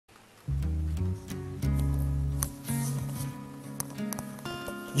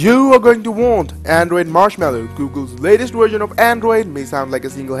You are going to want Android Marshmallow. Google's latest version of Android may sound like a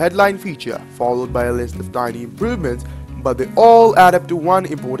single headline feature, followed by a list of tiny improvements, but they all add up to one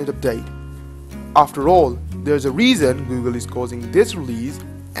important update. After all, there's a reason Google is causing this release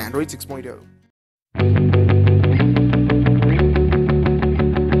Android 6.0.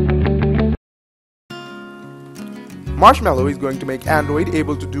 Marshmallow is going to make Android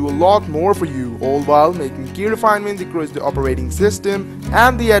able to do a lot more for you, all while making key refinements across the operating system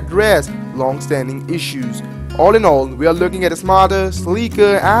and the address long-standing issues. All in all, we are looking at a smarter,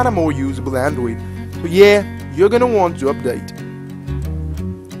 sleeker and a more usable Android. So yeah, you're gonna want to update.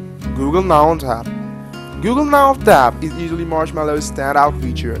 Google Now on Tap. Google Now on Tap is usually Marshmallow's standout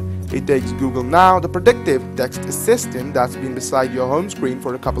feature. It takes Google Now, the predictive text assistant that's been beside your home screen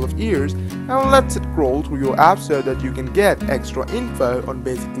for a couple of years, and lets it scroll through your app so that you can get extra info on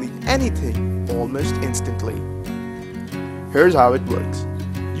basically anything almost instantly. Here's how it works.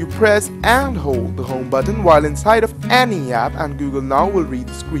 You press and hold the home button while inside of any app, and Google Now will read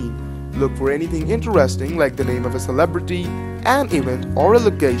the screen. Look for anything interesting like the name of a celebrity, an event or a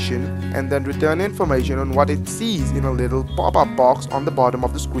location, and then return information on what it sees in a little pop-up box on the bottom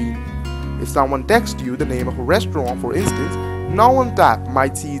of the screen. If someone texts you the name of a restaurant, for instance, Now on Tap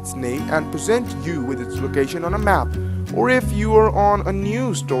might see its name and present you with its location on a map. Or if you are on a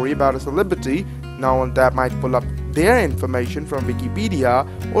news story about a celebrity, Now on Tap might pull up their information from Wikipedia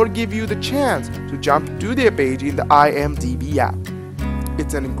or give you the chance to jump to their page in the IMDb app.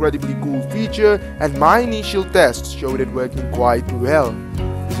 It's an incredibly cool feature, and my initial tests showed it working quite well.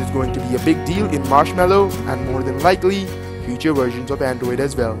 This is going to be a big deal in Marshmallow and more than likely future versions of Android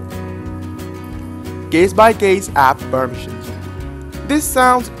as well. Case-by-case app permissions. This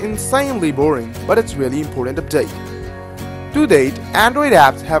sounds insanely boring, but it's really important update. To date, Android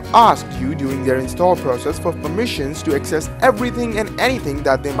apps have asked you during their install process for permissions to access everything and anything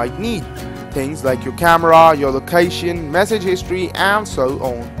that they might need. Things like your camera, your location, message history, and so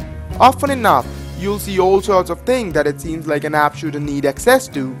on. Often enough, you'll see all sorts of things that it seems like an app shouldn't need access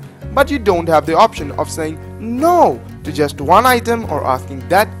to, but you don't have the option of saying no to just one item or asking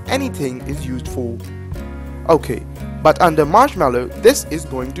that anything is used for. Okay, but under Marshmallow, this is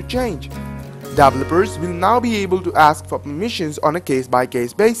going to change. Developers will now be able to ask for permissions on a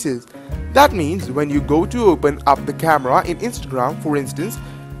case-by-case basis. That means when you go to open up the camera in Instagram, for instance,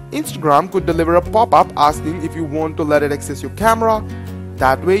 Instagram could deliver a pop-up asking if you want to let it access your camera.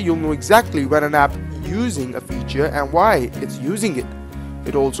 That way you'll know exactly when an app is using a feature and why it's using it.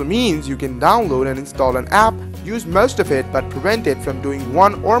 It also means you can download and install an app, use most of it, but prevent it from doing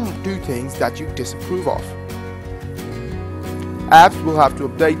one or two things that you disapprove of. Apps will have to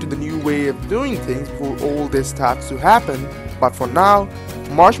update to the new way of doing things for all this starts to happen, but for now,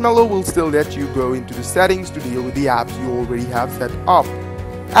 Marshmallow will still let you go into the settings to deal with the apps you already have set up.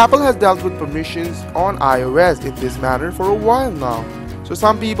 Apple has dealt with permissions on iOS in this manner for a while now, so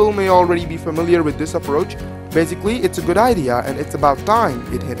some people may already be familiar with this approach. Basically, it's a good idea and it's about time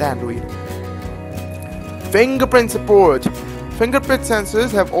it hit Android. Fingerprint support. Fingerprint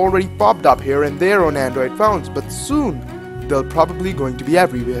sensors have already popped up here and there on Android phones, but soon they're probably going to be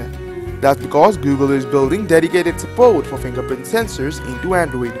everywhere. That's because Google is building dedicated support for fingerprint sensors into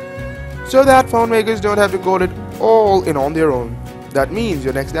Android, so that phone makers don't have to code it all in on their own. That means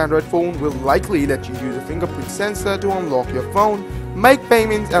your next Android phone will likely let you use a fingerprint sensor to unlock your phone, make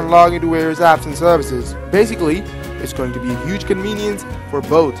payments and log into various apps and services. Basically, it's going to be a huge convenience for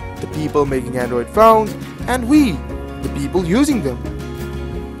both the people making Android phones and we, the people using them.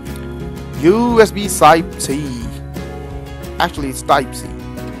 USB Type-C. Actually, it's Type-C.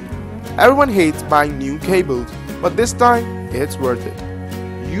 Everyone hates buying new cables, but this time, it's worth it.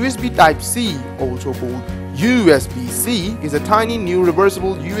 USB Type-C, also called USB-C, is a tiny new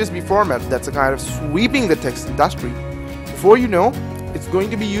reversible USB format that's a kind of sweeping the text industry. Before you know, it's going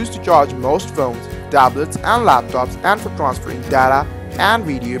to be used to charge most phones, tablets and laptops, and for transferring data and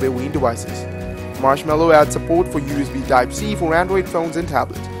video between devices. Marshmallow adds support for USB Type-C for Android phones and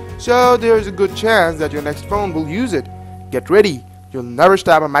tablets, so there's a good chance that your next phone will use it. Get ready, you'll never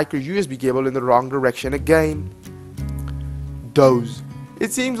stab a micro USB cable in the wrong direction again. Doze.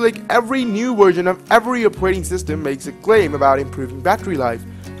 It seems like every new version of every operating system makes a claim about improving battery life,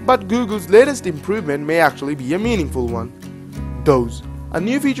 but Google's latest improvement may actually be a meaningful one. Doze, a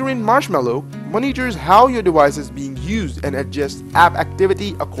new feature in Marshmallow, monitors how your device is being used and adjusts app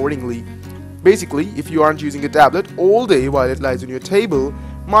activity accordingly. Basically, if you aren't using a tablet all day while it lies on your table,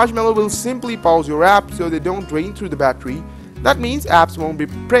 Marshmallow will simply pause your app so they don't drain through the battery. That means apps won't be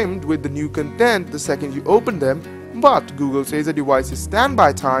primed with the new content the second you open them, but Google says the device's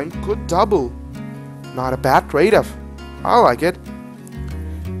standby time could double. Not a bad trade-off. I like it.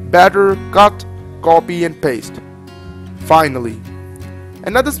 better cut, copy and paste. Finally,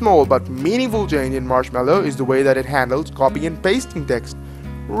 another small but meaningful change in Marshmallow is the way that it handles copy and pasting text.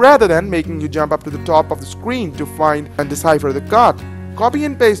 Rather than making you jump up to the top of the screen to find and decipher the cut, copy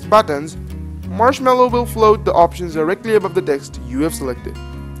and paste buttons, Marshmallow will float the options directly above the text you have selected.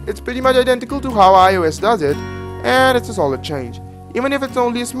 It's pretty much identical to how iOS does it, and it's a solid change. Even if it's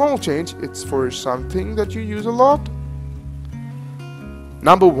only a small change, it's for something that you use a lot.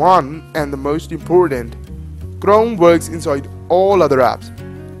 Number 1, and the most important, Chrome works inside all other apps.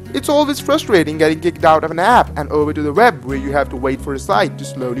 It's always frustrating getting kicked out of an app and over to the web where you have to wait for a site to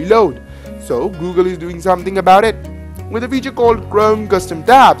slowly load. So Google is doing something about it. With a feature called Chrome Custom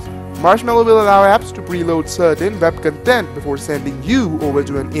Tabs, Marshmallow will allow apps to preload certain web content before sending you over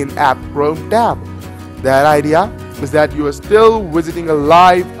to an in-app Chrome tab. That idea is that you are still visiting a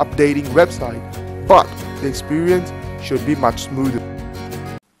live updating website, but the experience should be much smoother.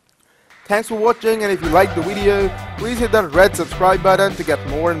 Thanks for watching, and if you liked the video, please hit that red subscribe button to get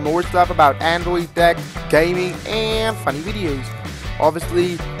more and more stuff about Android tech, gaming, and funny videos.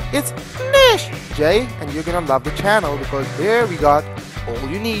 Obviously, it's nish.j, and you're gonna love the channel because there we got all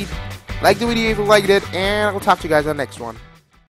you need. Like the video if you liked it, and I'll talk to you guys on the next one.